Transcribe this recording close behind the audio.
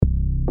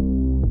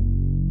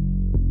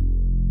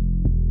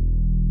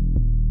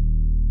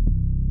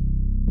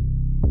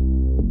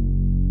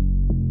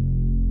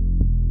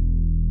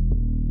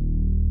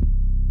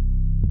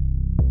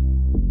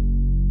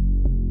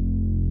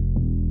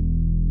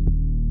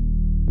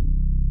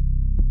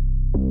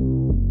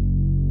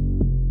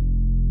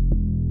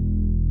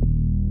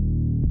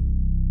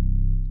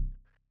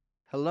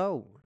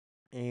Hello,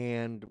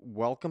 and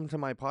welcome to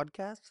my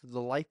podcast, The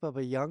Life of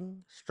a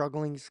Young,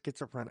 Struggling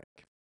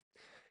Schizophrenic.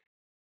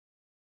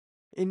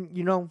 And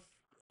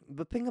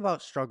the thing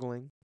about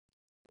struggling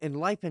in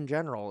life in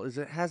general is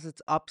it has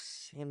its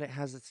ups and it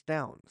has its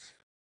downs.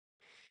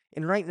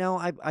 And right now,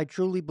 I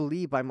truly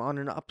believe I'm on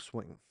an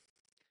upswing.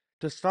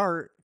 To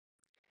start,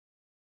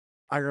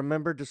 I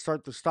remembered to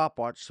start the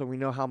stopwatch so we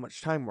know how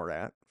much time we're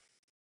at.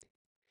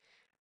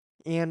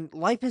 And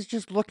life is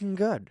just looking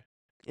good.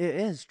 It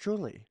is,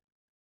 truly.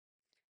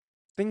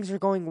 Things are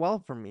going well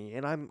for me,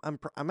 and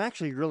I'm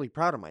actually really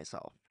proud of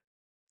myself.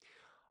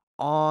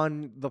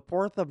 On the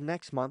 4th of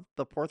next month,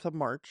 the 4th of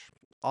March,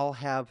 I'll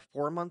have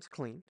 4 months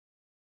clean.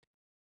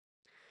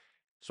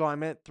 So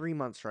I'm at 3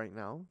 months right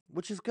now,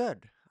 which is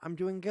good. I'm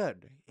doing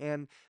good.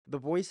 And the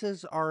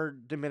voices are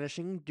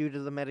diminishing due to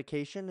the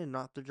medication and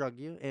not the drug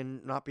use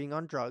and not being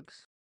on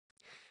drugs.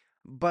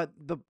 But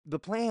the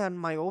plan,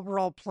 my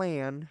overall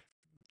plan,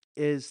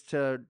 is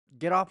to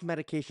get off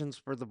medications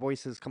for the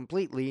voices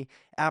completely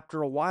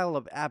after a while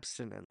of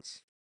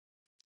abstinence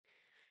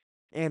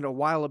and a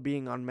while of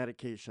being on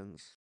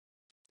medications,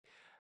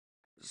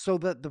 so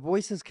that the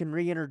voices can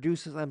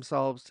reintroduce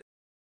themselves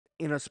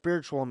in a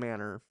spiritual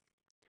manner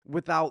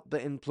without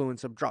the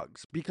influence of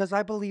drugs, because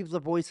I believe the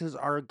voices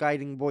are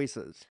guiding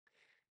voices,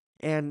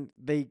 and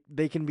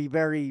they can be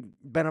very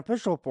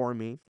beneficial for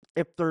me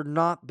if they're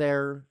not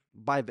there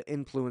by the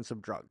influence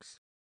of drugs.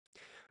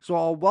 So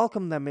I'll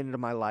welcome them into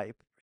my life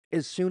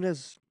as soon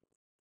as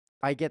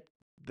I get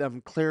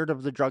them cleared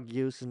of the drug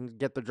use and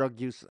get the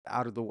drug use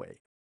out of the way.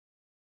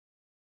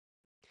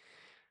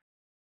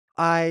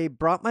 I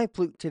brought my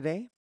flute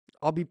today.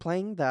 I'll be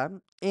playing that,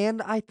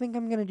 and I think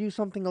I'm going to do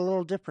something a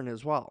little different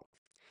as well.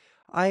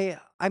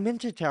 I'm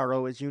into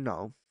tarot, as you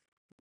know,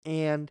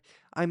 and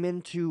I'm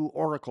into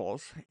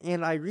oracles,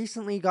 and I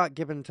recently got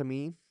given to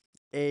me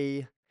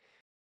a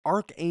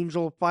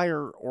Archangel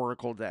Fire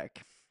Oracle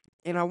deck.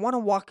 And I want to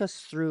walk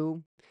us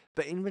through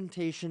the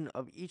invitation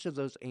of each of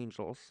those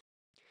angels.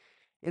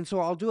 And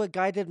so I'll do a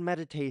guided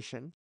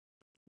meditation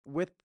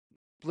with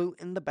flute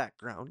in the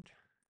background,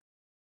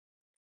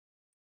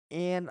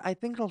 and I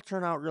think it'll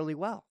turn out really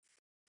well.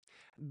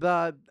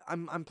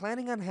 I'm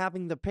planning on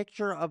having the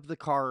picture of the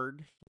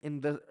card in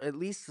the at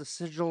least the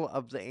sigil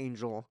of the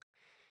angel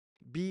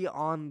be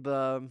on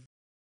the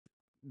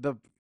the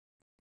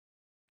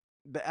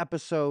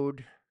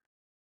episode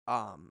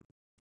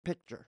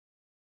picture.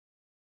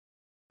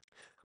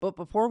 But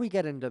before we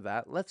get into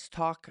that, let's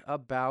talk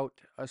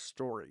about a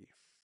story.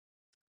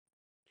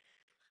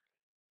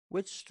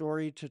 Which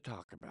story to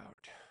talk about?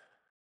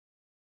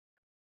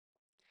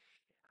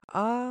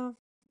 Uh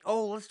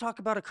let's talk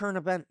about a current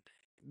event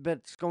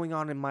that's going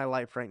on in my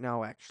life right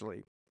now,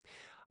 actually.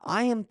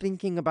 I am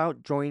thinking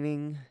about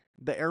joining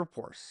the Air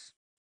Force.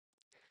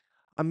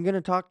 I'm going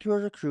to talk to a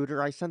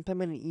recruiter. I sent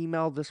them an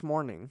email this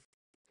morning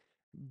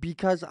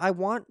because I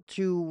want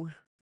to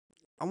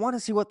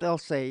see what they'll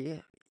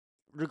say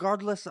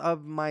regardless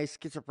of my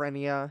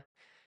schizophrenia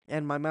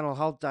and my mental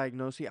health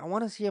diagnosis. I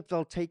want to see if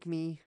they'll take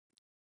me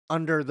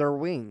under their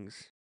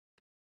wings.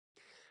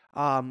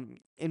 And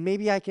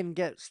maybe I can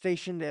get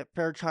stationed at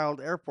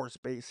Fairchild Air Force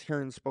Base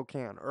here in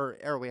Spokane, or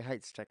Airway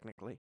Heights,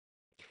 technically.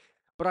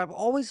 But I've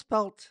always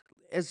felt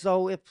as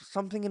though if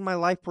something in my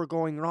life were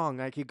going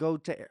wrong, I could go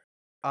to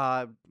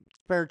uh,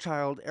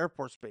 Fairchild Air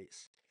Force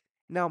Base.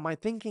 Now, my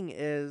thinking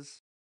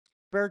is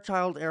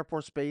Fairchild Air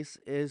Force Base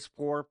is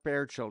for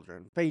fair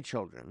children, fey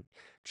children,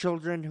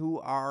 children who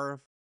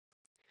are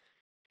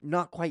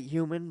not quite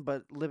human,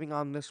 but living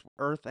on this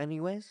earth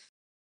anyways.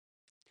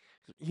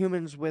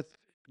 Humans with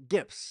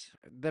gifts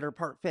that are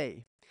part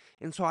fey.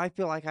 And so I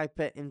feel like I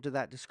fit into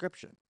that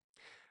description.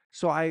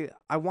 So I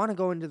want to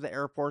go into the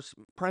Air Force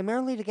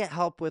primarily to get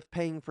help with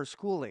paying for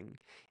schooling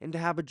and to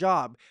have a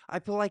job. I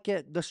feel like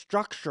the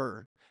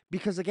structure,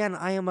 because again,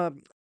 I'm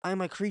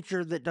a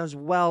creature that does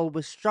well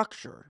with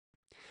structure.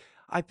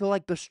 I feel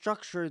like the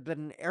structure that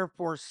an Air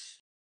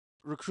Force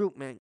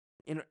recruitment,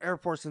 an Air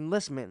Force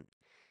enlistment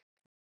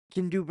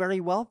can do very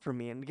well for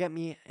me and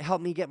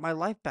help me get my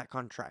life back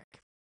on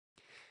track.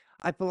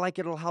 I feel like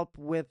it'll help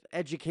with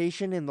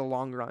education in the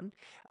long run.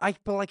 I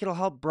feel like it'll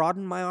help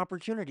broaden my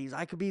opportunities.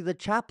 I could be the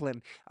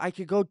chaplain. I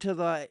could go to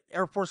the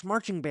Air Force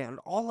marching band,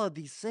 all of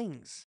these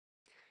things.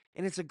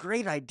 And it's a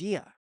great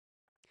idea.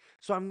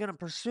 So I'm going to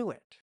pursue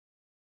it.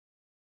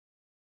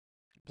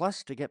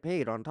 Plus to get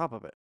paid on top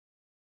of it.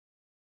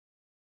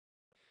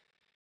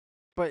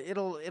 But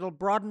it'll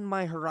broaden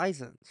my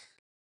horizons.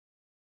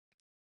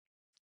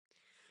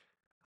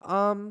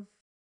 Um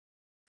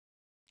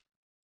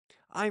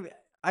I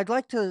I'd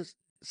like to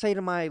say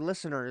to my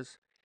listeners,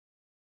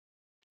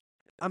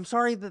 I'm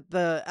sorry that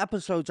the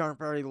episodes aren't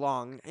very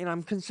long, and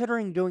I'm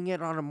considering doing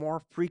it on a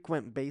more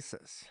frequent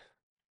basis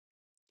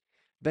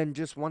than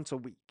just once a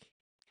week.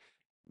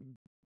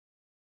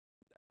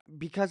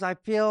 Because I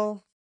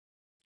feel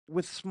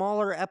with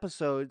smaller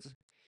episodes,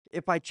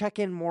 if I check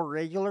in more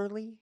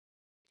regularly,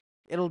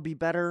 it'll be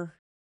better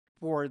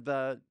for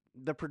the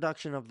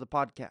production of the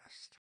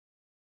podcast.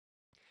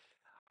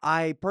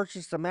 I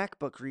purchased a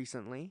MacBook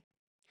recently,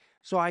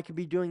 So I could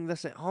be doing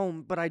this at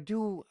home, but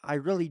I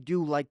really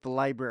do like the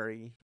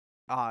library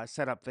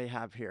setup they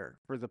have here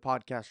for the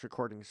podcast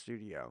recording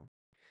studio.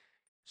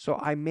 So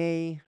I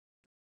may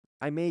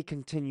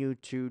continue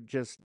to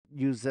just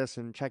use this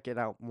and check it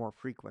out more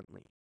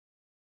frequently.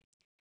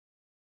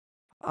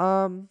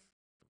 Um,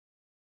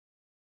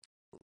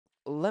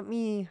 let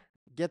me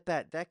get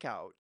that deck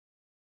out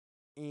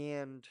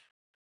and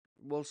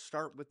we'll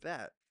start with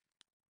that.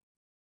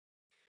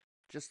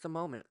 Just a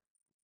moment.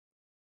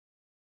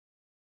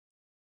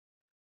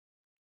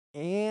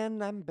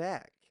 And I'm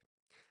back.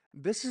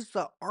 This is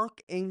the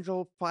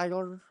Archangel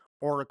Fire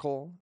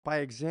Oracle by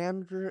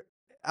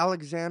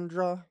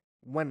Alexandra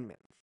Wenman.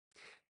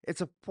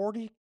 It's a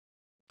 40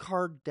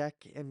 card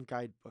deck and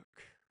guidebook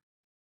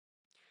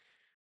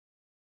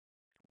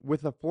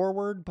with a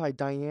foreword by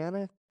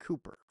Diana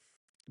Cooper.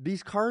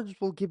 These cards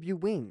will give you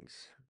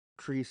wings,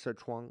 Teresa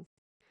Chuang,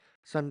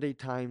 Sunday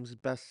Times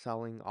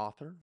best-selling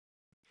author.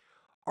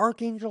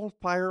 Archangel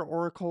Fire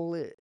Oracle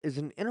is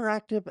an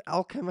interactive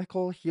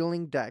alchemical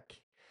healing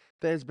deck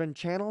that has been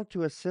channeled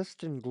to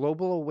assist in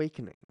global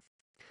awakening.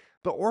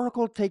 The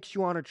Oracle takes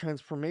you on a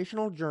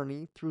transformational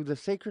journey through the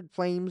sacred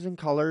flames and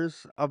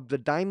colors of the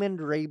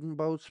diamond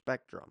rainbow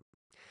spectrum.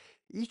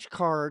 Each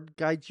card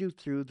guides you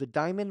through the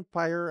diamond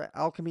fire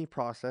alchemy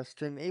process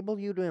to enable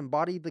you to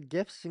embody the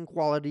gifts and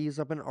qualities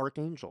of an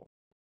archangel.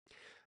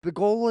 The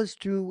goal is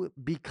to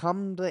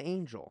become the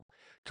angel,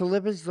 to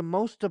live as the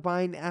most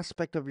divine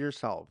aspect of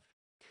yourself,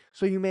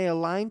 so you may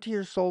align to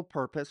your soul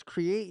purpose,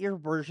 create your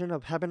version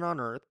of heaven on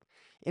earth,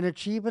 and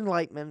achieve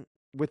enlightenment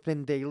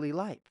within daily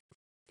life.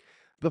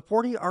 The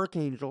 40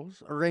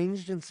 archangels,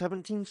 arranged in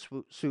 17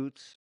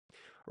 suits,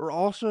 are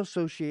also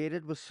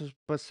associated with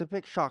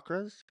specific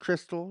chakras,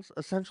 crystals,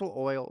 essential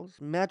oils,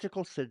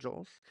 magical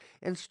sigils,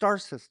 and star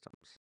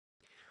systems.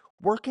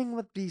 Working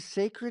with these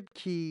sacred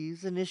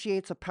keys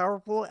initiates a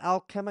powerful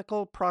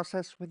alchemical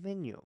process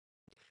within you,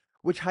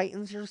 which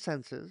heightens your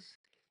senses,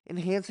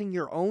 enhancing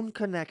your own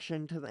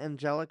connection to the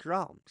angelic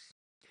realms.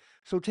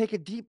 So take a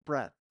deep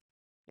breath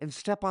and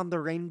step on the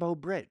rainbow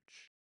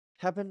bridge.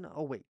 Heaven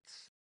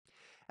awaits.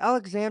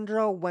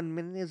 Alexandra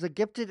Wenman is a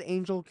gifted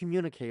angel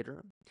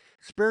communicator,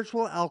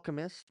 spiritual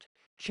alchemist,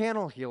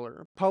 channel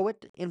healer,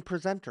 poet, and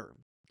presenter.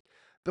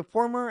 The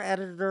former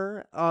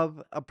editor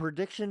of A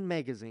Prediction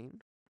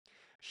magazine,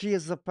 she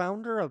is the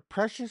founder of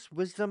Precious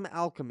Wisdom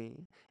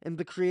Alchemy and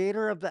the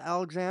creator of the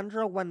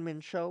Alexandra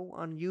Wenman Show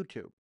on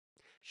YouTube.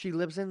 She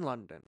lives in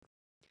London.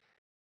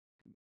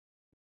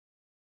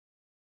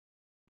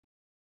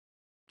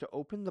 To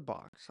open the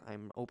box,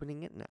 I'm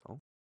opening it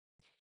now,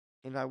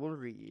 and I will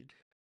read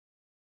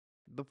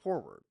the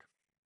foreword.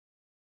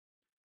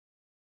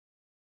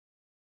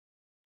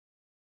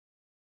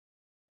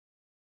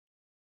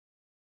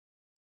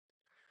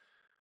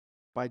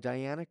 By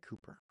Diana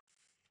Cooper.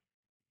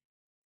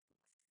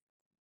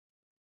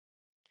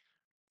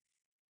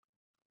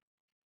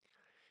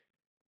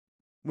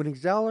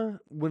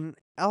 When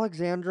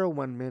Alexandra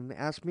Wenman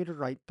asked me to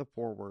write the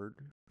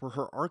foreword for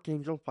her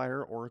Archangel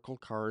Fire Oracle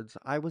cards,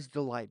 I was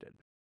delighted.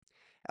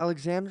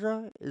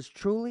 Alexandra is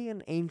truly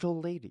an angel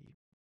lady.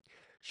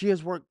 She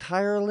has worked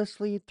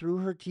tirelessly through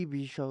her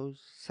TV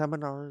shows,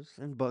 seminars,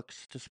 and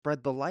books to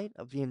spread the light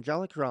of the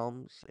angelic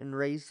realms and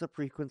raise the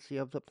frequency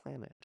of the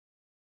planet.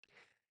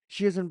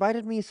 She has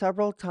invited me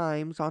several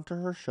times onto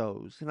her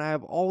shows, and I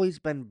have always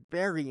been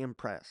very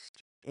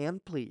impressed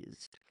and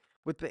pleased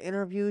with the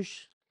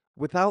interviews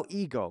without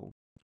ego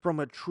from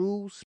a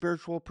true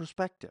spiritual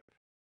perspective.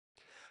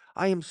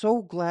 I am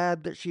so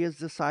glad that she has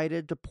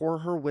decided to pour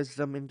her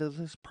wisdom into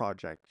this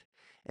project,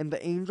 and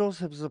the angels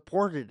have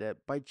supported it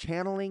by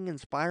channeling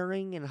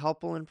inspiring and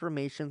helpful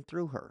information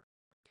through her.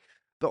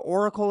 The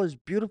oracle is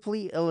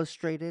beautifully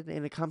illustrated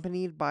and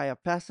accompanied by a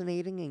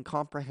fascinating and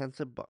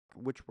comprehensive book,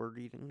 which we're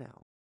reading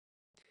now.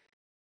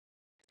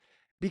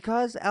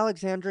 Because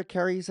Alexandra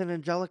carries an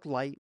angelic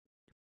light,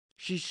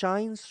 she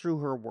shines through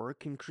her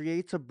work and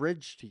creates a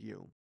bridge to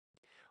you,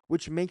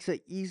 which makes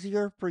it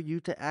easier for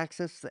you to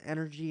access the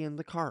energy in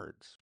the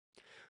cards.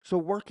 So,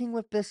 working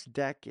with this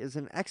deck is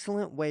an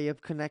excellent way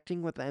of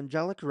connecting with the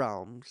angelic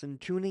realms and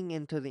tuning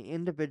into the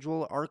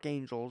individual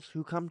archangels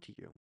who come to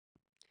you.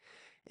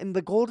 In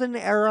the golden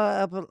era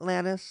of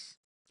Atlantis,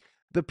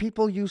 the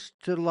people used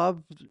to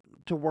love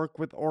to work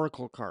with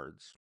oracle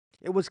cards.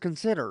 It was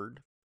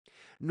considered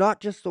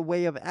not just a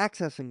way of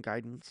accessing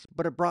guidance,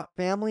 but it brought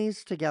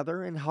families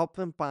together and helped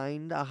them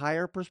find a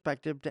higher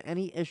perspective to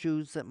any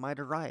issues that might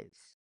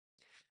arise.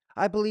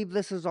 I believe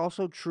this is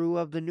also true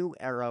of the new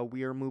era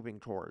we are moving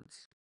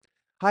towards.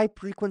 High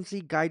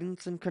frequency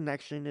guidance and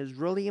connection is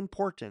really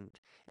important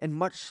and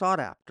much sought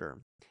after,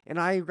 and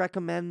I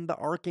recommend the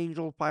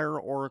Archangel Fire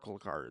Oracle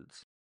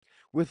cards.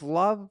 With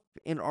love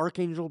and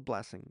Archangel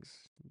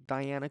blessings,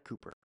 Diana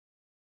Cooper.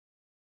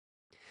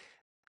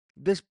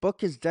 This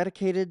book is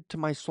dedicated to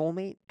my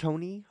soulmate,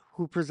 Tony,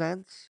 who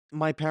presents,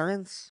 my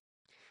parents,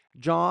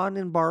 John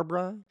and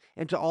Barbara,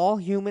 and to all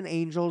human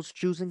angels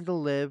choosing to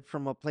live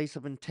from a place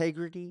of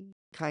integrity,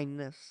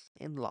 kindness,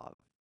 and love.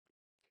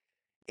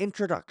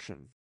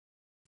 Introduction.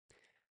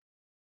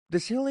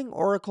 This healing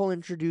oracle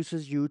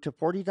introduces you to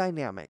 40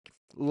 dynamic,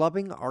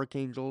 loving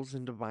archangels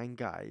and divine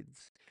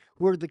guides,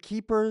 who are the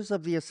keepers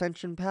of the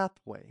ascension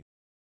pathway.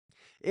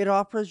 It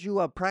offers you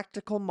a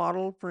practical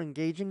model for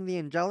engaging the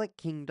angelic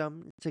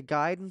kingdom to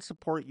guide and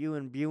support you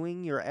in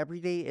viewing your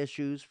everyday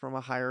issues from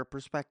a higher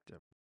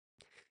perspective.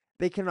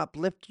 They can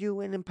uplift you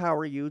and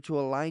empower you to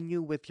align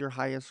you with your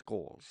highest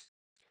goals.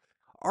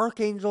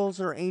 Archangels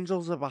are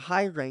angels of a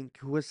high rank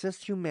who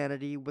assist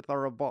humanity with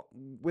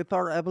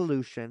our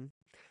evolution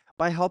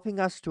by helping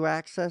us to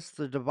access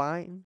the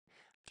divine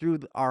through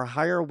our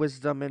higher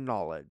wisdom and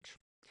knowledge.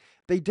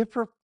 They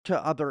differ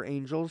to other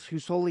angels who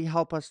solely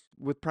help us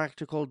with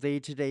practical day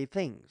to day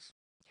things.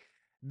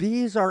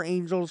 These are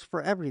angels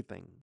for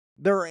everything.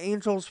 There are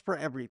angels for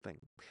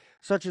everything,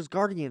 such as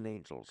guardian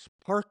angels,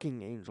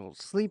 parking angels,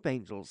 sleep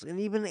angels, and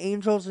even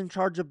angels in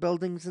charge of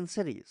buildings and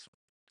cities.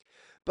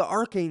 The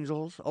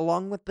archangels,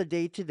 along with the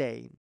day to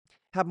day,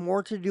 have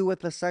more to do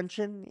with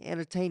ascension and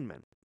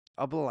attainment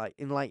of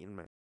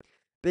enlightenment.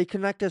 They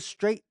connect us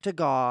straight to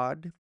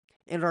God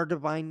and our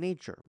divine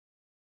nature.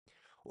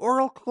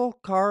 Oracle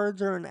cards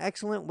are an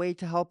excellent way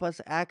to help us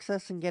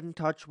access and get in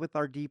touch with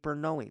our deeper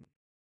knowing.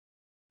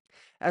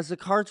 As the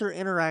cards are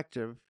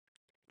interactive,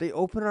 they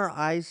open our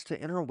eyes to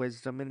inner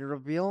wisdom and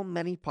reveal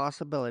many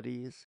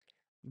possibilities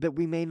that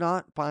we may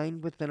not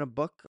find within a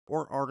book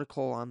or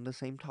article on the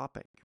same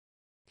topic.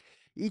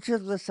 Each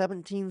of the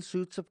 17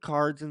 suits of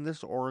cards in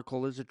this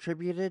oracle is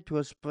attributed to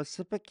a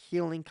specific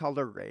healing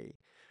color ray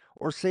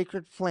or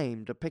sacred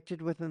flame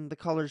depicted within the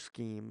color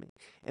scheme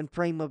and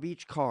frame of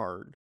each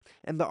card,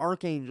 and the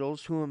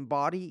archangels who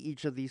embody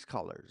each of these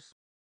colors.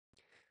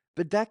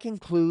 The deck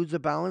includes a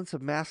balance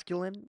of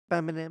masculine,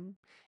 feminine,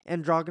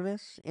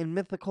 androgynous, and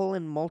mythical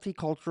and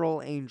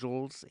multicultural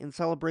angels in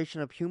celebration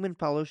of human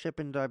fellowship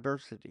and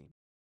diversity.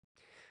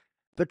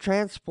 The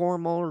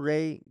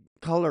transformal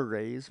color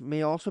rays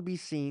may also be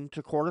seen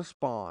to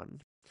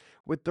correspond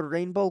with the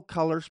rainbow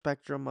color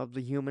spectrum of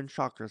the human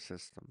chakra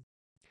system,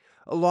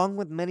 along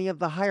with many of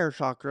the higher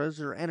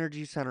chakras or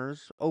energy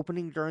centers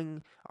opening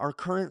during our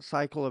current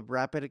cycle of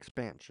rapid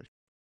expansion.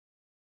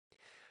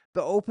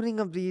 The opening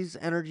of these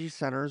energy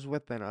centers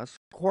within us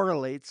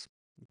correlates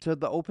to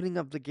the opening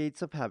of the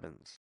gates of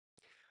heavens.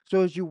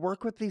 So, as you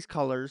work with these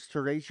colors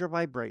to raise your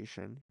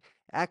vibration,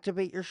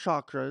 activate your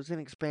chakras, and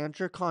expand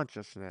your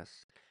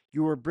consciousness,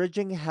 you are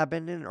bridging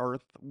heaven and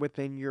earth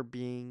within your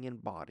being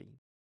and body.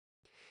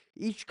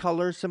 Each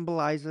color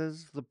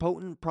symbolizes the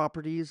potent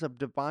properties of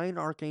divine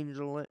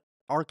archangelic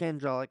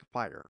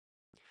fire.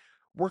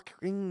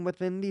 Working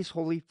within these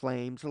holy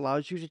flames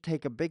allows you to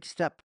take a big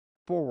step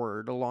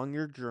forward along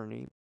your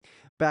journey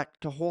back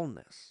to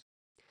wholeness.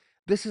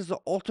 This is the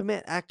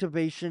ultimate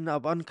activation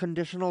of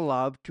unconditional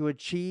love to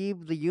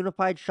achieve the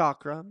unified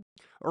chakra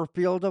or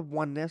field of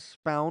oneness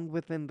found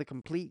within the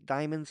complete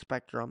diamond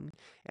spectrum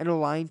and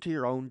aligned to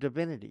your own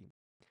divinity.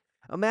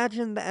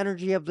 Imagine the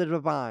energy of the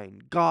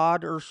divine,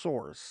 God or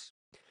source,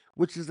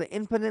 which is the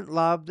infinite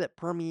love that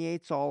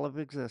permeates all of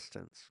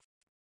existence,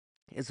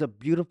 is a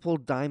beautiful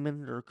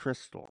diamond or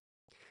crystal.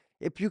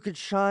 If you could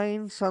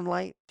shine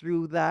sunlight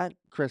through that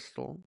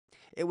crystal,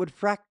 it would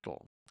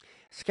fractal,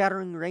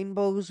 scattering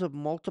rainbows of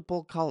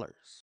multiple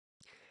colors.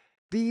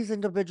 These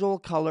individual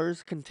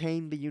colors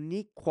contain the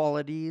unique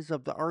qualities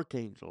of the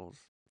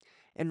archangels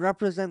and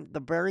represent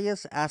the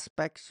various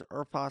aspects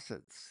or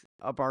facets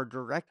of our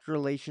direct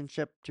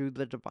relationship to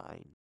the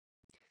divine.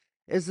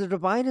 As the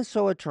divine is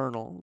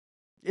eternal,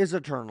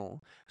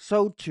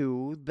 so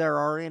too there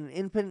are an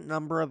infinite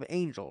number of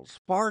angels,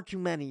 far too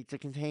many to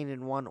contain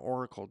in one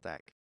oracle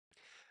deck.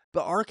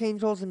 The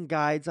archangels and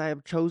guides I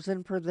have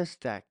chosen for this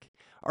deck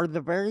are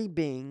the very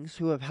beings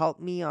who have helped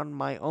me on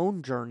my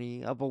own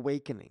journey of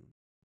awakening.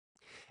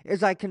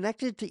 As I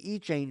connected to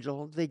each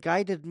angel, they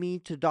guided me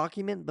to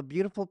document the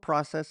beautiful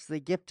process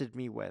they gifted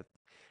me with,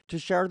 to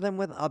share them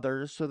with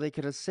others so they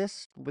could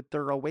assist with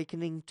their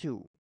awakening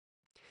too.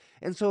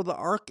 And so the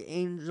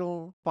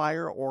Archangel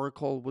Fire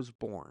Oracle was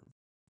born.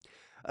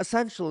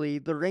 Essentially,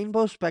 the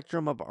rainbow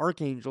spectrum of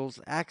archangels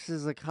acts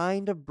as a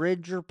kind of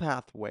bridge or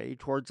pathway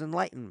towards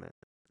enlightenment,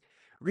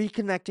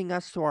 reconnecting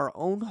us to our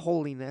own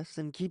holiness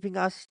and keeping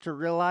us to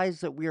realize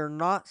that we are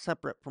not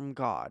separate from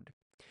God.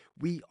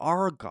 We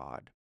are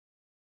God.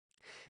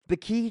 The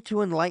key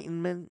to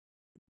enlightenment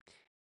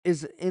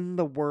is in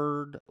the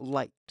word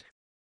light.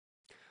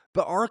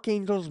 The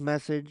Archangel's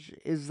message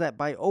is that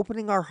by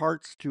opening our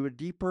hearts to a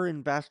deeper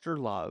and vaster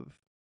love,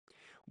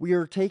 we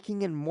are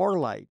taking in more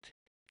light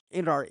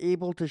and are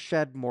able to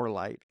shed more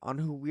light on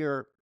who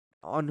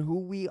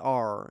we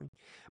are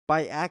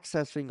by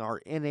accessing our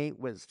innate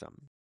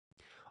wisdom.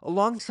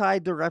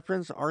 Alongside the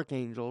referenced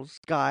archangels,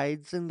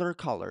 guides, and their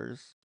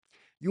colors,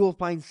 you will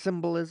find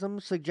symbolism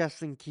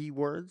suggesting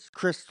keywords,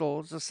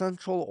 crystals,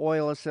 essential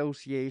oil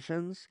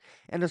associations,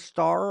 and a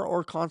star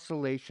or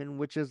constellation,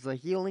 which is the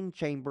healing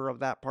chamber of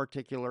that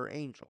particular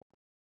angel.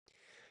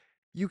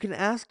 You can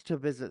ask to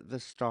visit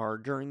this star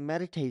during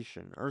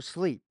meditation or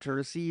sleep to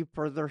receive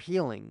further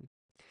healing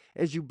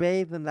as you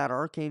bathe in that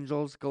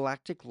archangel's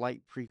galactic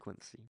light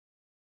frequency.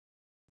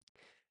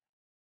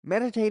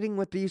 Meditating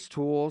with these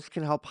tools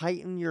can help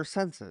heighten your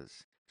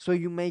senses so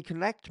you may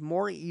connect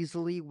more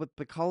easily with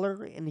the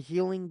color and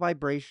healing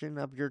vibration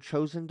of your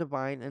chosen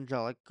divine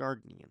angelic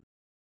guardian.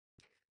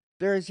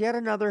 There is yet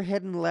another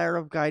hidden layer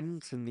of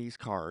guidance in these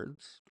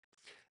cards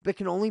that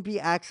can only be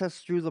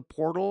accessed through the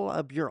portal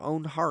of your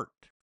own heart.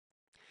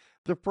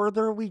 The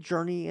further we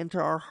journey into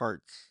our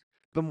hearts,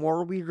 the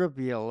more we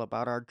reveal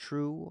about our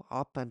true,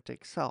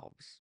 authentic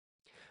selves.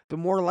 The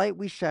more light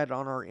we shed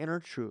on our inner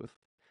truth,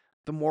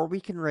 the more we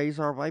can raise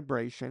our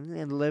vibration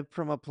and live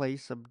from a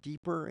place of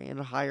deeper and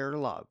higher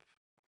love.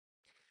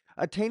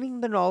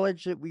 Attaining the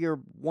knowledge that we are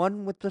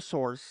one with the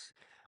Source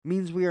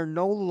means we are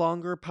no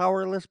longer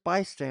powerless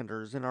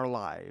bystanders in our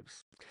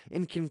lives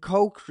and can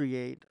co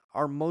create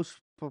our most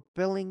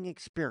fulfilling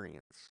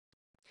experience.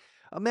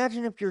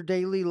 Imagine if your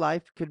daily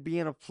life could be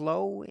in a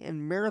flow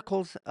and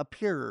miracles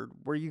appeared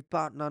where you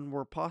thought none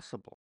were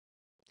possible.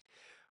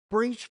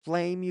 For each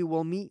flame, you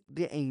will meet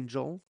the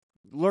angel,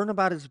 learn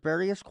about his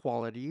various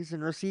qualities,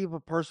 and receive a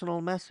personal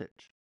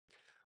message.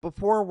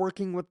 Before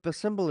working with the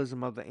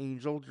symbolism of the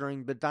angel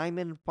during the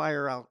diamond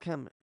fire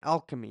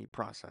alchemy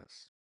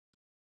process.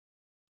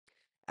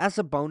 As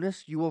a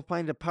bonus, you will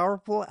find a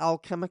powerful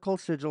alchemical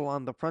sigil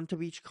on the front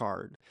of each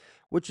card,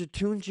 which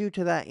attunes you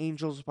to that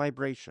angel's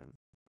vibration.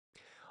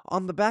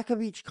 On the back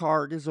of each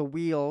card is a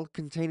wheel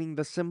containing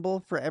the symbol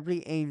for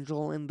every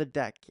angel in the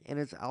deck and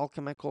its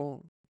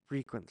alchemical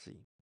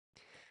frequency.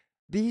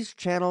 These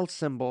channeled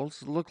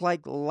symbols look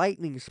like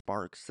lightning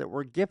sparks that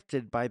were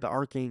gifted by the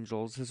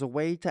archangels as a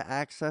way to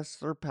access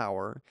their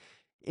power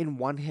in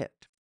one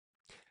hit.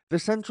 The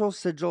central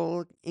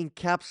sigil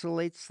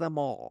encapsulates them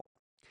all.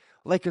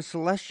 Like a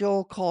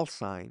celestial call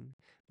sign,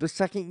 the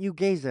second you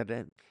gaze at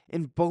it,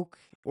 invoke,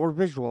 or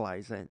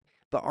visualize it,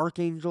 the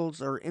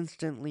archangels are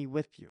instantly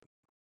with you.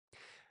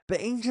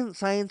 The ancient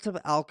science of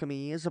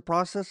alchemy is a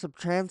process of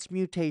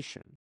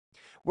transmutation,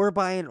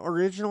 whereby an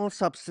original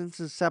substance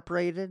is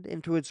separated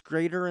into its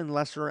greater and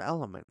lesser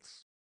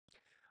elements.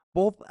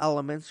 Both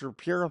elements are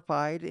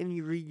purified and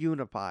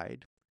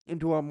reunified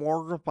into a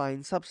more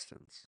refined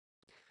substance.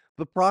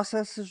 The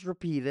process is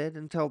repeated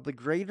until the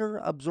greater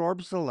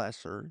absorbs the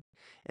lesser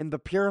and the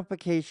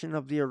purification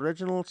of the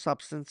original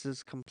substance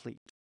is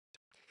complete.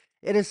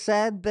 It is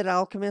said that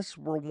alchemists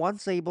were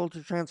once able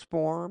to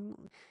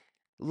transform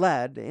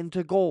lead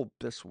into gold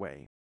this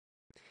way,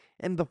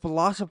 and the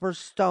philosopher's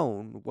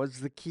stone was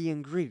the key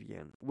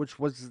ingredient which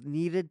was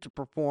needed to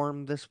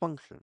perform this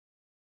function.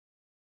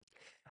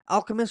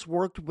 Alchemists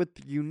worked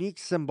with unique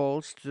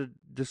symbols to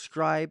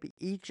describe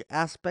each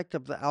aspect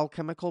of the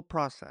alchemical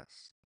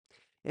process.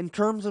 In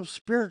terms of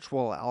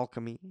spiritual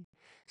alchemy,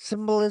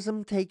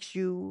 symbolism takes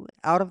you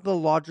out of the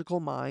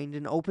logical mind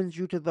and opens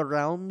you to the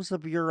realms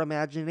of your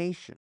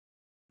imagination.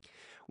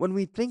 When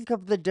we think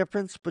of the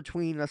difference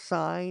between a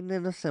sign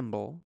and a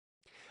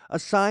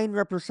sign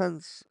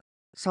represents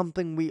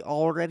something we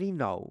already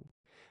know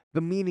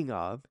the meaning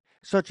of,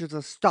 such as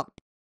a stop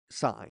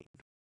sign.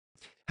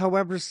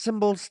 However,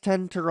 symbols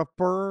tend to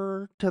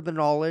refer to the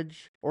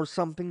knowledge or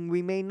something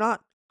we may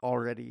not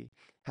already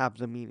have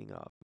the meaning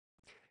of.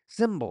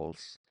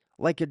 Symbols,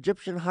 like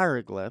Egyptian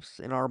hieroglyphs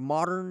and our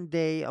modern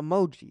day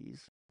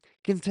emojis,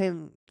 can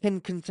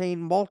contain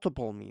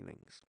multiple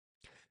meanings.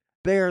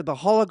 They are the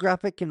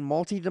holographic and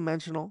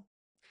multidimensional,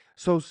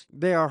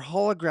 they are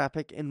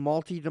holographic and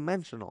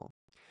multidimensional.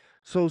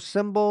 So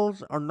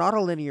symbols are not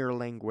a linear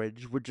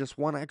language with just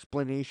one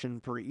explanation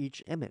for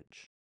each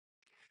image.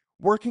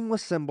 Working with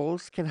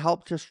symbols can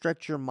help to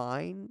stretch your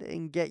mind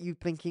and get you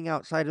thinking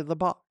outside of the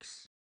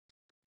box.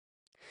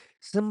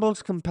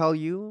 Symbols compel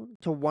you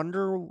to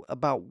wonder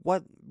about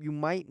what you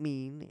might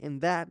mean,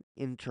 and that,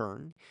 in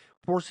turn,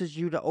 forces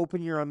you to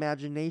open your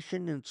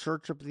imagination in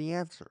search of the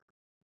answer.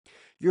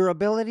 Your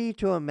ability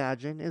to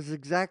imagine is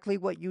exactly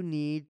what you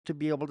need to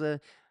be able to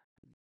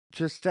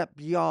step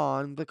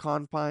beyond the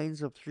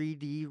confines of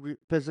 3D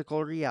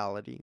physical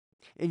reality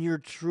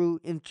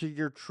into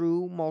your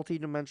true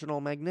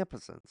multidimensional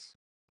magnificence.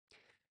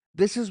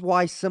 This is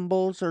why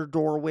symbols are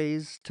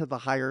doorways to the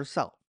higher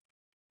self.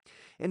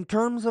 In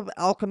terms of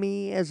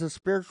alchemy as a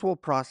spiritual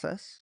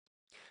process,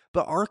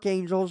 the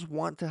archangels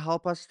want to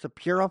help us to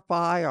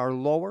purify our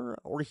lower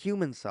or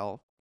human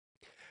self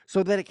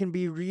so that it can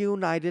be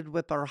reunited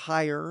with our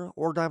higher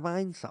or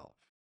divine self.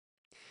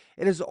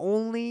 It is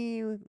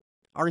only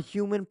our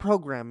human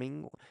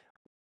programming,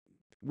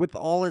 with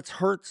all its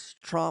hurts,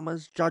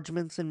 traumas,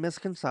 judgments, and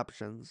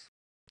misconceptions,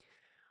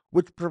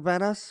 which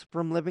prevent us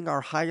from living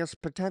our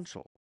highest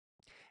potential.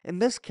 In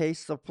this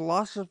case, the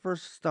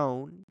Philosopher's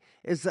Stone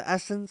is the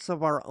essence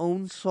of our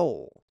own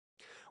soul,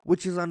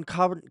 which is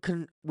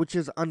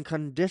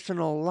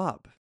unconditional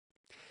love.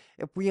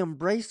 If we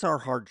embrace our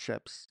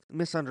hardships,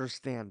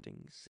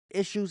 misunderstandings,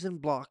 issues,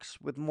 and blocks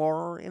with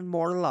more and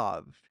more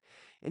love,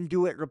 and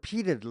do it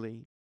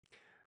repeatedly,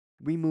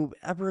 we move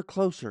ever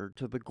closer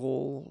to the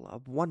goal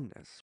of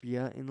oneness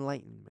via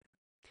enlightenment.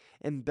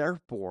 And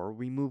therefore,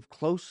 we move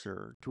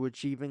closer to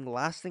achieving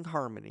lasting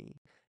harmony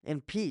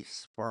and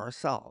peace for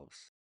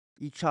ourselves,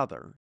 each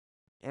other,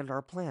 and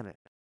our planet.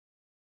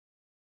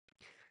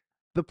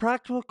 The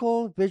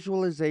practical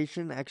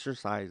visualization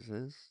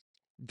exercises,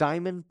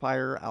 Diamond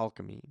Fire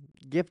Alchemy,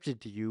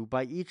 gifted to you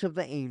by each of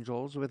the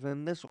angels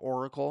within this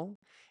oracle,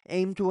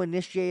 aim to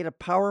initiate a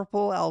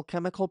powerful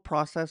alchemical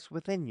process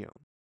within you.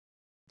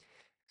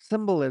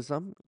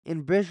 Symbolism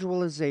and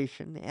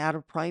visualization add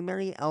a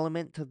primary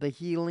element to the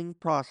healing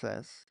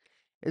process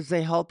as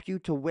they help you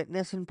to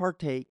witness and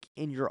partake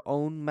in your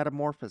own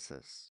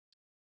metamorphosis.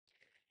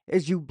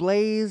 As you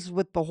blaze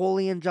with the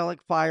holy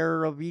angelic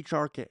fire of each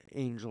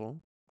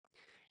archangel,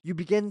 you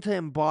begin to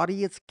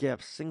embody its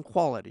gifts and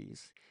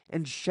qualities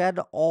and shed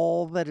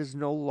all that is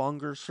no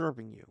longer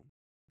serving you.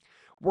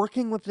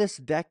 Working with this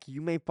deck, you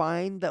may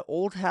find that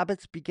old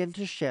habits begin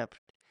to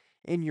shift,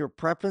 and your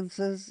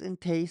preferences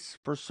and tastes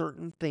for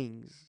certain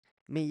things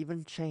may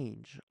even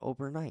change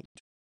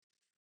overnight.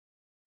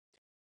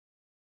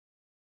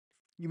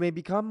 You may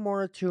become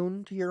more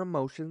attuned to your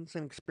emotions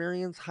and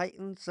experience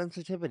heightened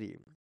sensitivity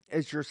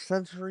as your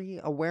sensory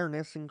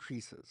awareness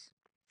increases.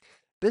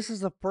 This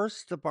is the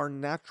first of our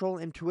natural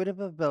intuitive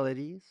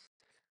abilities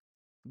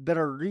that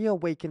are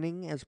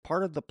reawakening as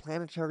part of the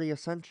planetary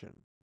ascension,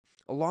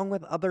 along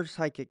with other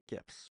psychic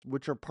gifts,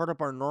 which are part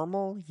of our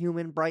normal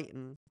human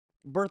brighten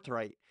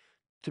birthright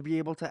to be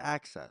able to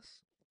access,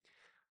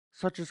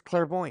 such as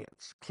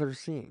clairvoyance, clear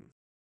seeing,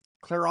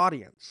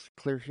 clairaudience,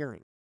 clear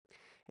hearing,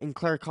 and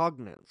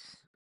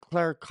claircognizance,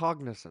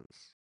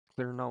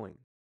 clear knowing.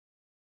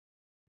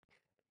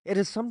 It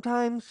is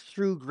sometimes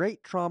through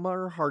great trauma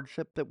or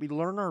hardship that we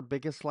learn our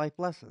biggest life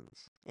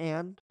lessons,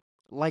 and,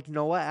 like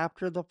Noah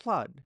after the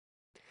flood,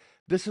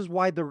 this is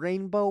why the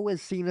rainbow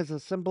is seen as a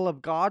symbol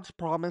of God's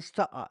promise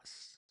to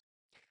us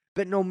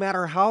that no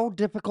matter how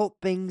difficult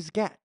things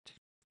get,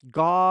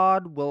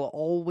 God will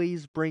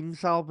always bring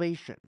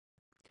salvation.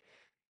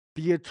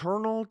 The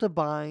eternal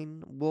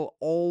divine will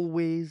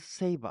always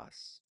save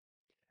us.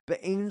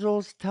 The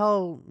angels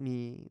tell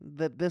me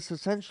that this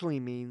essentially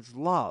means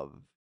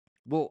love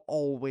will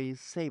always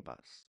save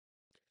us.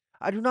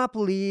 I do not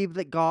believe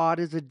that God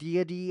is a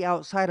deity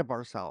outside of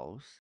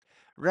ourselves.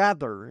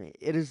 Rather,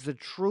 it is the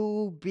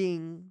true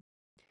beingness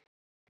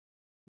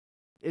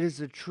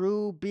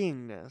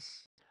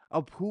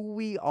of who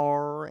we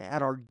are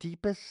at our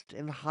deepest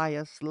and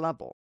highest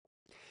level.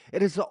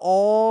 It is the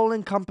all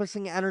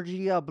encompassing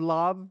energy of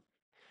love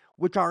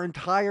which our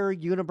entire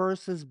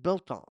universe is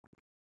built on.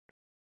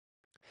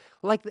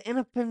 Like the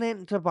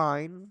infinite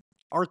divine,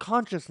 our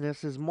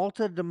consciousness is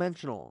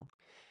multidimensional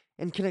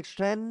and can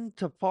extend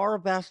to far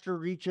vaster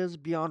reaches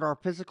beyond our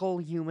physical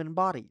human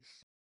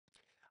bodies.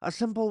 A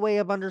simple way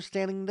of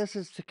understanding this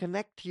is to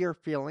connect to your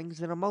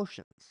feelings and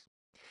emotions.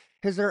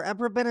 Has there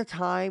ever been a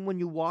time when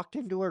you walked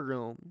into a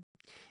room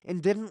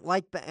and didn't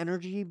like the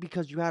energy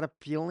because you had a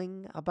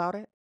feeling about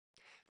it?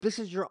 This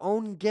is your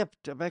own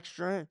gift of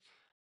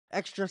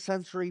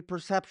extrasensory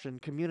perception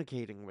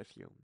communicating with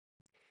you.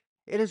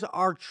 It is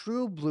our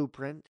true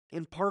blueprint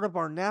and part of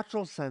our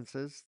natural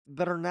senses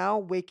that are now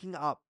waking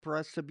up for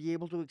us to be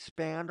able to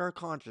expand our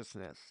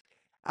consciousness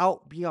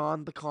out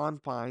beyond the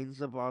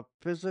confines of our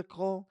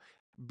physical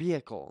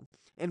vehicle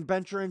and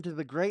venture into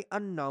the great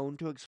unknown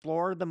to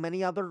explore the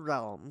many other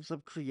realms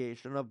of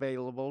creation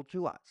available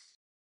to us.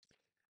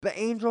 The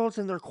angels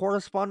and their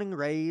corresponding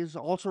rays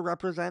also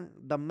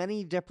represent the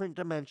many different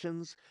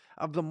dimensions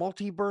of the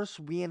multiverse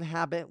we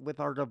inhabit with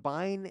our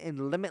divine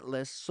and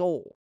limitless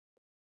soul.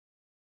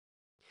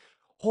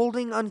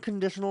 Holding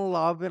unconditional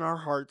love in our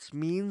hearts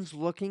means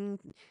looking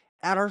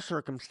at our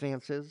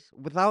circumstances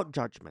without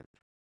judgment,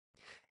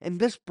 and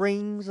this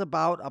brings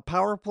about a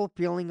powerful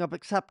feeling of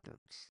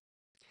acceptance.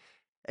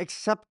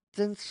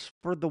 Acceptance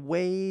for the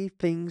way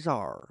things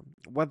are,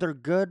 whether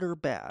good or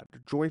bad,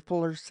 joyful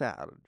or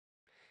sad,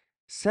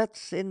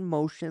 sets in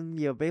motion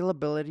the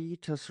availability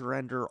to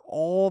surrender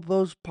all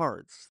those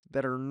parts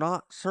that are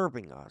not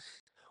serving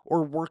us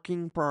or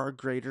working for our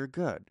greater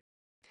good.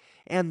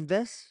 And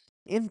this,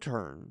 in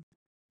turn,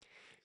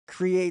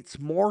 creates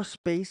more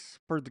space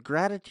for the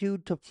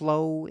gratitude to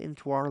flow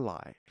into our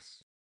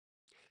lives.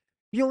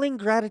 Feeling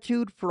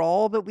gratitude for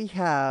all that we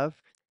have,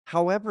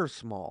 however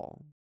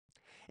small,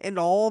 and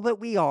all that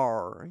we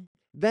are,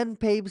 then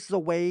paves the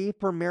way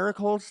for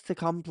miracles to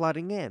come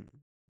flooding in.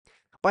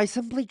 By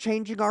simply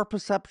changing our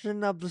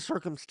perception of the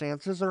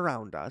circumstances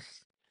around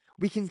us,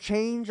 we can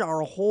change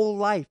our whole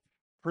life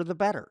for the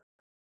better.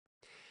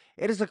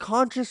 It is a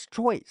conscious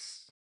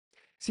choice.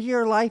 See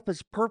your life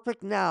as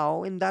perfect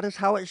now, and that is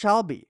how it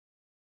shall be.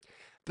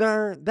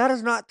 That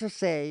is not to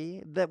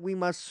say that we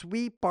must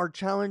sweep our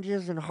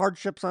challenges and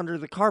hardships under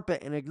the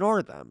carpet and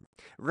ignore them.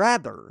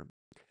 Rather,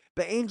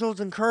 the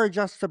angels encourage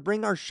us to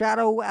bring our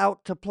shadow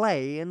out to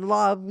play and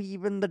love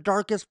even the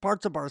darkest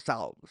parts of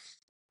ourselves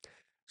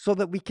so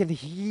that we can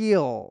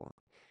heal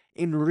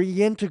and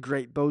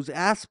reintegrate those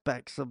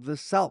aspects of the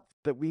self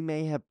that we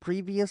may have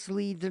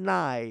previously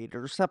denied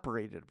or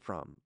separated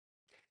from.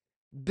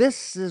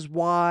 This is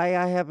why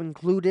I have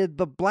included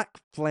the black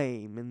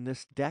flame in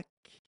this deck.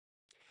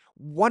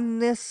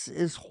 Oneness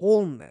is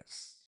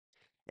wholeness,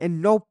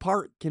 and no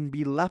part can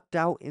be left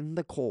out in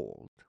the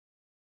cold.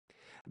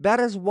 That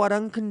is what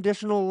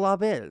unconditional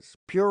love is,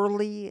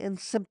 purely and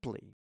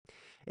simply.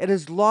 It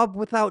is love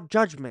without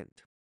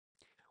judgment.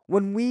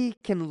 When we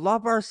can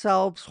love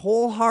ourselves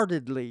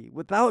wholeheartedly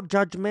without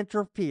judgment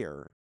or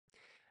fear,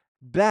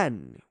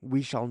 then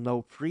we shall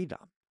know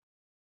freedom.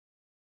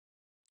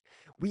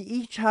 We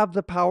each have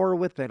the power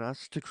within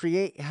us to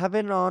create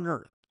heaven on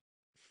earth.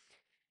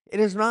 It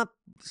is not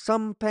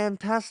some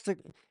fantastic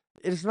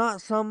it is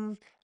not some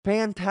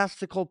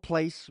fantastical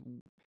place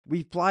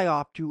we fly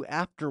off to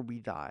after we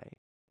die.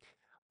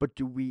 But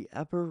do we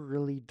ever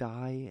really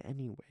die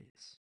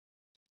anyways?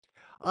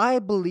 I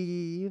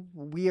believe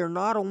we are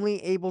not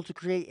only able to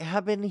create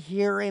heaven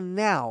here and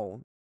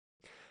now,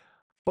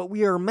 but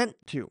we are meant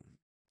to.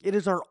 It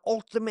is our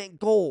ultimate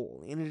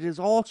goal, and it is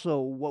also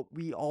what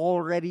we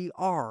already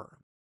are.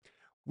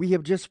 We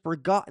have just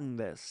forgotten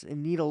this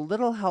and need a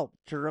little help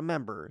to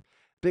remember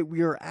that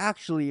we are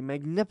actually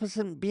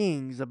magnificent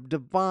beings of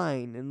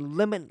divine and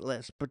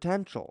limitless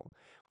potential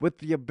with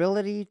the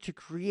ability to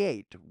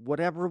create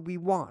whatever we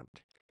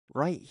want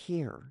right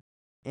here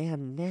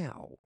and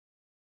now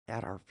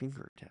at our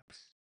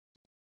fingertips.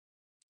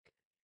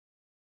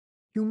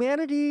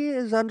 Humanity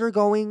is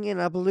undergoing an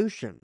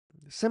evolution.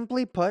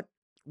 Simply put,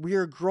 we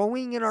are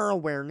growing in our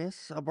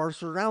awareness of our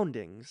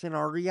surroundings and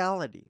our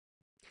reality,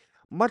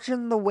 much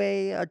in the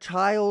way a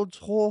child's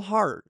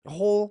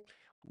whole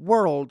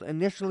world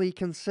initially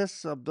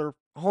consists of their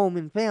home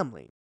and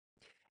family.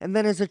 And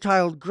then as a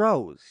child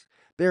grows,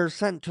 they are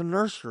sent to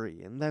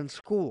nursery and then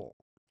school,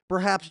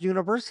 perhaps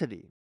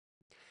university.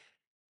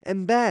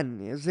 And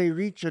then as they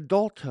reach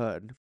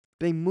adulthood,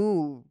 they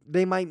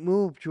might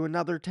move to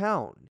another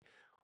town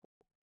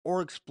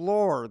or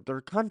explore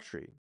their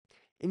country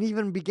and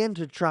even begin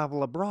to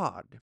travel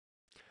abroad.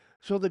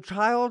 So the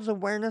child's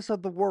awareness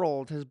of the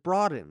world has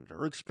broadened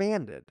or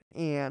expanded,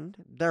 and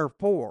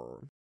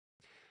therefore,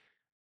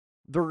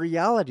 the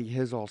reality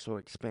has also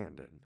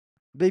expanded.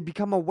 They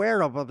become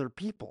aware of other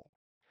people,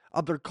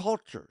 other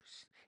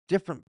cultures,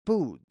 different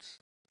foods,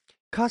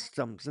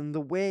 customs, and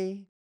the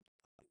ways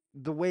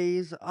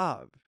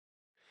of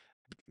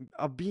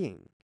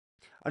being.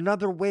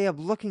 Another way of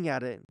looking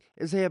at it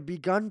is they have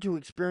begun to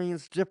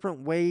experience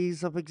different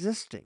ways of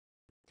existing.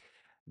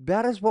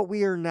 That is what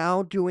we are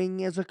now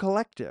doing as a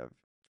collective,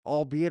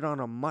 albeit on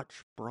a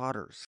much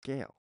broader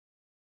scale.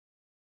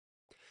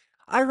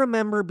 I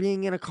remember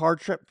being in a car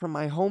trip from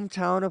my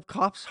hometown of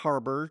Coffs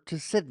Harbour to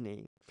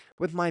Sydney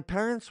with my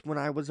parents when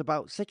I was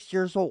about 6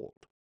 years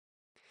old.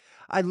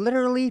 I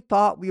literally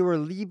thought we were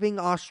leaving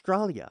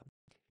Australia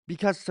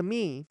because to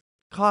me,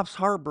 Coffs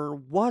Harbour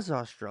was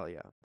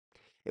Australia.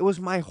 It was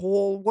my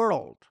whole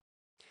world.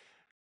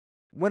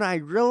 When I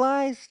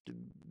realized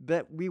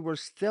that we were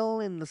still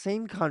in the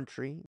same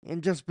country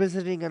and just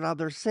visiting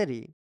another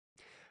city,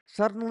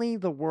 suddenly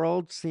the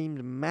world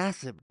seemed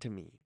massive to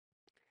me.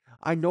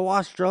 I know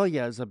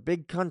Australia is a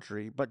big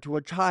country, but to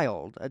a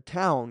child, a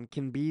town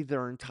can be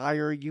their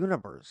entire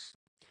universe.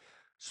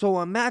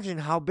 So imagine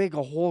how big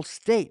a whole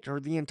state or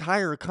the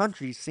entire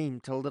country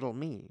seemed to little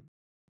me.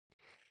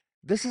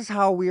 This is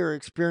how we are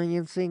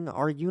experiencing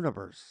our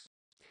universe.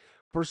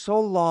 For so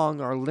long,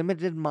 our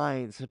limited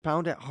minds have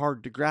found it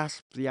hard to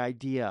grasp the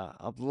idea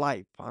of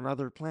life on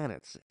other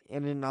planets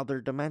and in other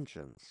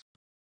dimensions.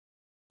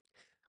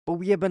 But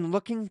we have been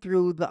looking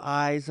through the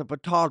eyes of a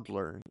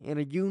toddler in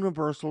a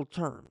universal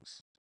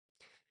terms.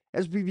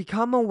 As we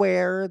become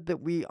aware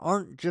that we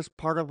aren't just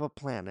part of a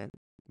planet,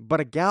 but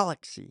a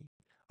galaxy,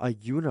 a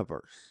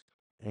universe,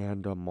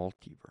 and a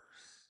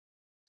multiverse.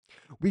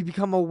 We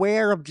become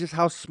aware of just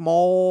how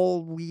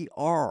small we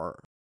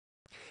are,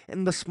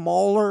 and the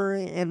smaller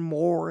and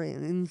more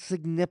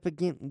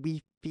insignificant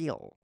we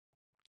feel.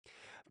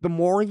 The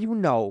more you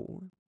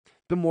know,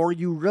 the more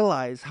you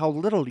realize how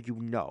little you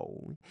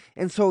know,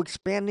 and so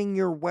expanding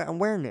your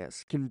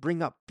awareness can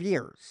bring up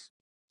fears.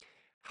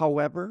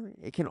 However,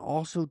 it can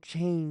also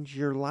change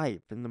your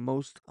life in the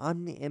most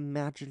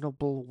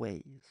unimaginable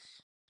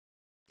ways.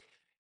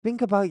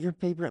 Think about your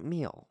favorite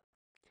meal.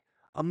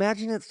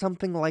 Imagine it's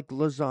something like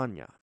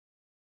lasagna.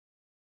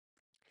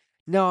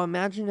 Now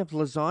imagine if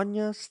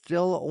lasagna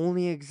still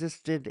only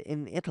existed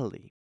in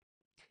Italy.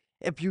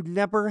 If you'd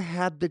never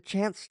had the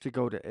chance to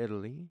go to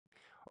Italy,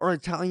 or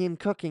Italian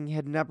cooking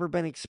had never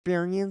been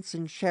experienced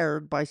and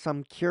shared by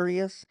some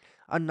curious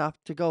enough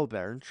to go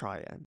there and try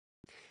it,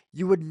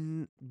 you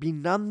would be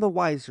none the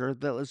wiser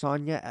that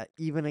lasagna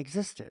even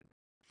existed.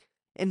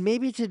 And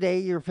maybe today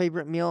your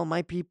favorite meal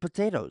might be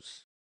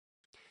potatoes.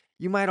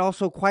 You might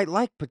also quite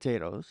like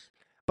potatoes,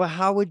 but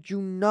how would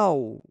you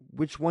know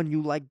which one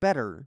you like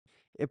better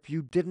if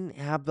you didn't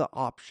have the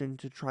option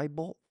to try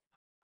both?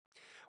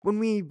 When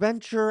we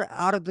venture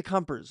out of the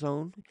comfort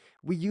zone,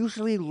 we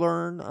usually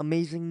learn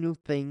amazing new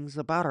things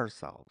about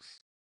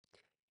ourselves.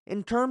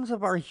 In terms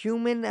of our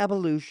human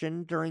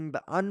evolution during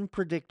the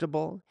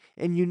unpredictable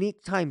and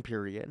unique time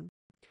period,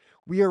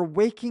 we are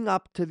waking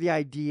up to the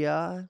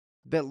idea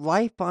that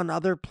life on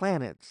other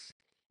planets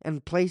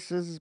and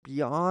places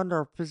beyond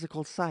our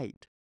physical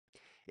sight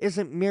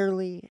isn't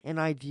merely an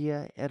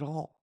idea at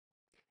all.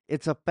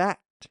 It's a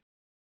fact.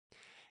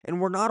 And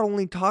we're not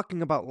only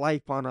talking about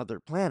life on other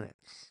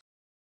planets.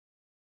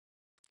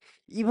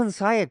 Even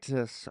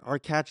scientists are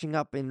catching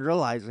up in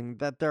realizing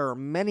that there are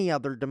many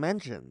other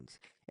dimensions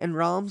and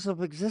realms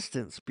of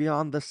existence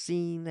beyond the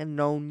seen and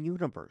known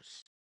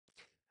universe.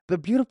 The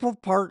beautiful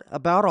part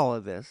about all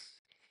of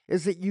this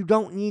is that you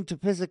don't need to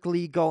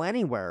physically go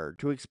anywhere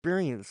to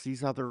experience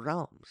these other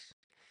realms.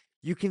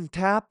 You can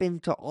tap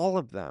into all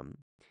of them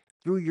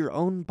through your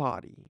own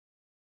body.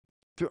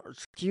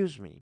 Excuse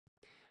me.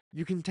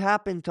 You can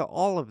tap into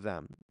all of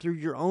them through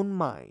your own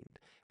mind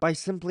by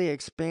simply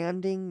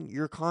expanding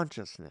your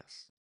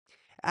consciousness,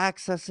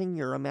 accessing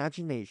your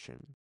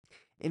imagination,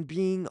 and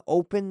being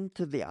open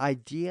to the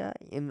idea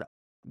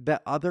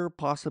that other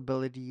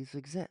possibilities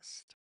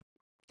exist.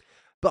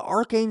 The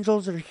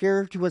archangels are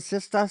here to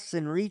assist us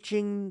in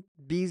reaching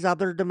these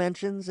other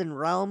dimensions and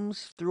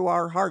realms through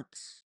our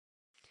hearts.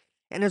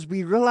 And as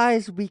we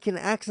realize we can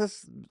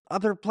access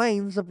other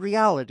planes of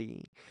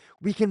reality,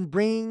 we can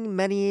bring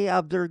many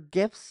of their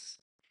gifts,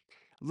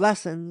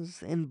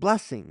 lessons, and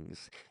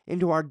blessings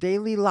into our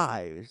daily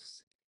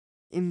lives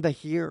in the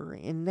here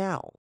and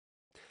now.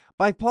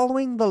 By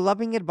following the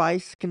loving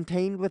advice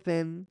contained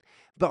within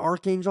the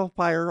Archangel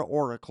Fire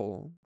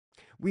Oracle,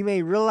 we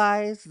may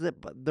realize that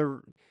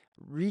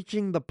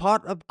reaching the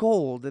pot of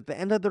gold at the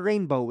end of the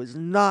rainbow is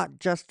not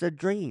just a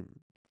dream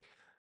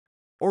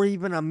or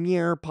even a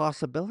mere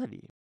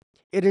possibility.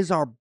 It is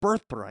our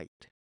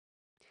birthright.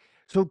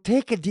 So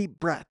take a deep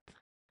breath,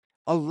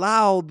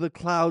 allow the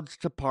clouds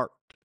to part,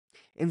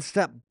 and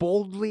step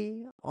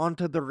boldly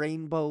onto the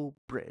rainbow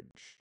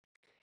bridge.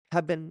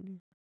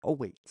 Heaven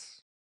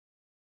awaits.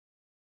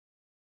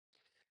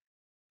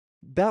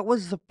 That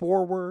was the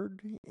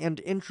foreword and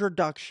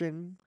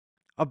introduction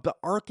of the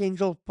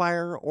Archangel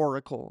Fire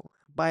Oracle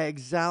by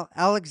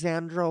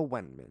Alexandra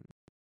Wenman.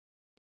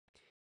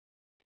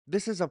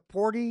 This is a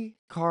 40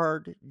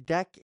 card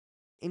deck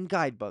and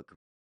guidebook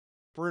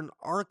for an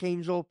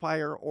Archangel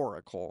Fire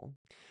Oracle,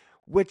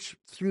 which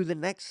through the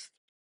next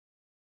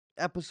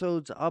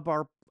episodes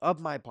of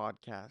my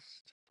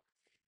podcast,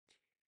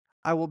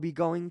 I will be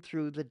going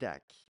through the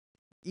deck,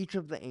 each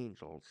of the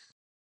angels,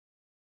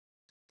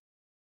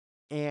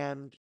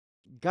 and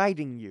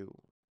guiding you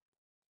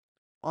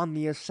on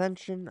the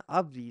ascension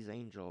of these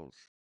angels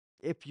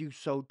if you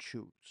so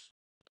choose.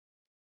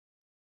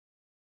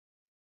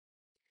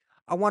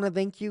 I want to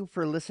thank you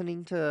for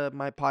listening to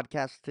my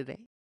podcast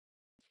today.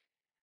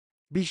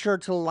 Be sure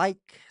to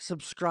like,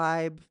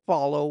 subscribe,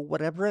 follow,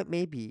 whatever it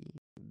may be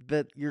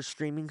that your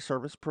streaming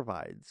service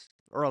provides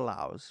or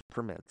allows,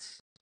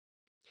 permits.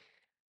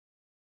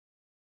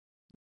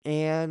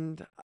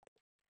 And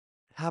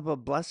have a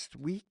blessed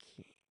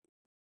week.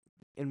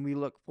 And we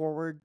look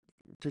forward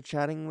to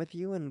chatting with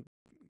you and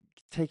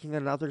taking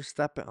another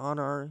step on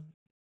our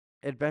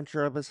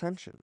adventure of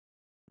ascension.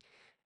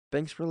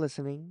 Thanks for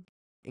listening,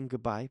 and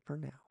goodbye for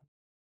now.